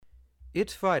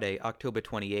It's Friday, October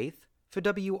 28th. For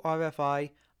WRFI,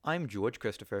 I'm George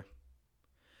Christopher.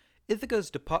 Ithaca's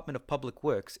Department of Public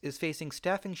Works is facing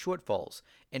staffing shortfalls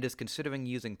and is considering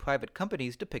using private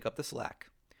companies to pick up the slack.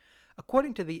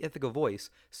 According to the Ithaca Voice,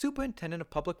 Superintendent of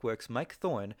Public Works Mike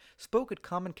Thorne spoke at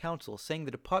Common Council saying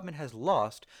the department has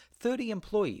lost 30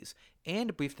 employees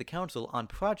and briefed the council on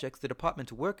projects the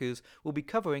department's workers will be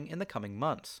covering in the coming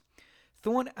months.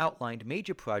 Thorne outlined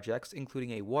major projects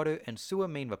including a water and sewer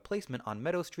main replacement on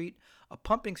Meadow Street, a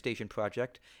pumping station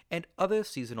project, and other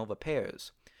seasonal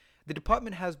repairs. The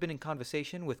department has been in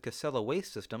conversation with Casella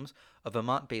Waste Systems, a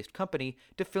Vermont-based company,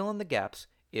 to fill in the gaps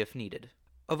if needed.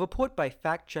 A report by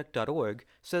factcheck.org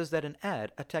says that an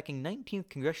ad attacking 19th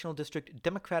Congressional District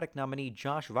Democratic nominee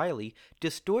Josh Riley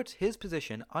distorts his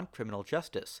position on criminal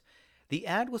justice. The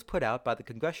ad was put out by the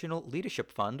Congressional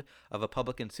Leadership Fund, a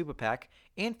Republican super PAC,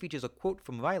 and features a quote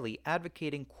from Riley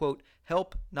advocating, quote,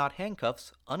 help, not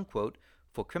handcuffs, unquote,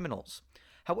 for criminals.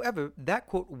 However, that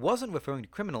quote wasn't referring to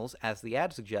criminals, as the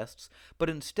ad suggests, but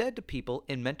instead to people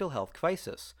in mental health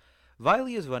crisis.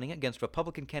 Riley is running against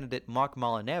Republican candidate Mark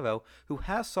Molinaro, who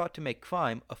has sought to make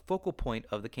crime a focal point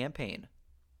of the campaign.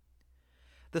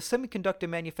 The semiconductor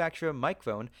manufacturer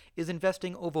Micron is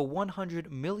investing over $100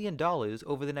 million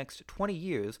over the next 20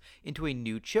 years into a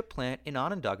new chip plant in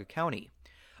Onondaga County.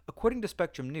 According to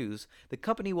Spectrum News, the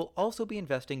company will also be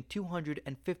investing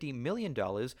 $250 million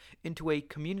into a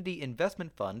community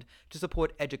investment fund to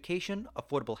support education,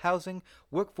 affordable housing,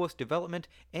 workforce development,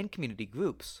 and community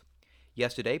groups.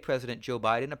 Yesterday, President Joe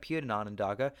Biden appeared in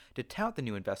Onondaga to tout the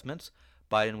new investments.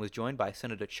 Biden was joined by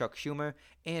Senator Chuck Schumer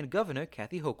and Governor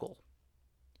Kathy Hochul.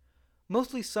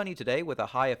 Mostly sunny today with a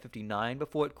high of 59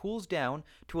 before it cools down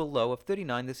to a low of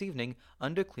 39 this evening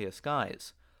under clear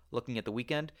skies. Looking at the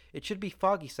weekend, it should be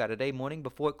foggy Saturday morning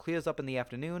before it clears up in the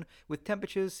afternoon, with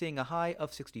temperatures seeing a high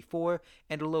of 64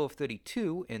 and a low of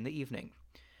 32 in the evening.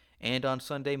 And on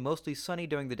Sunday, mostly sunny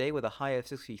during the day with a high of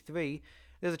 63.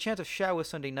 There's a chance of showers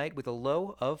Sunday night with a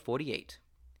low of 48.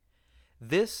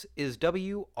 This is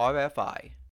WRFI.